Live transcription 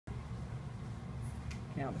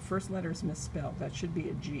Now, the first letter is misspelled. That should be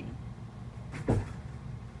a G.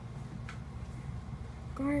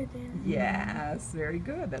 Garden. Yes, very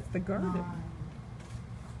good. That's the garden.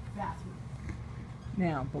 Bathroom.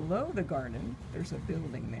 Now, below the garden, there's a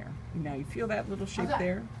building there. Now, you feel that little shape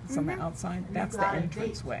there? It's on the outside. That's the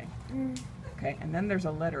entranceway. Okay, and then there's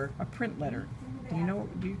a letter, a print letter. Do you know?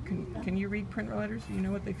 Can you read print letters? Do you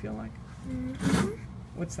know what they feel like?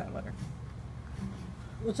 What's that letter?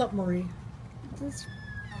 What's up, Marie? This.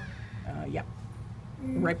 Yeah,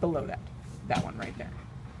 right below that. That one right there.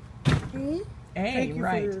 A. A,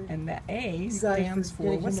 right, and the A stands for,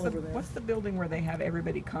 getting what's him over there. what's the building where they have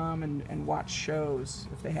everybody come and watch shows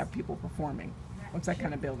if they have people performing? What's that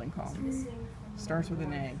kind of building called? Starts with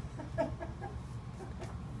an A.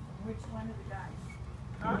 Which one of the guys?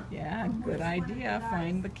 Huh? Yeah, good idea.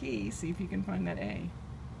 Find the key. See if you can find that A.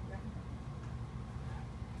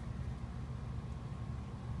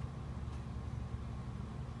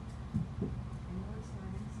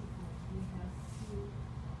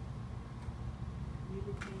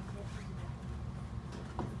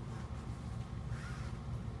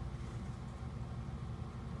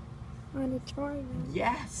 Auditorium.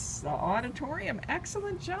 Yes, the auditorium.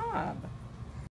 Excellent job.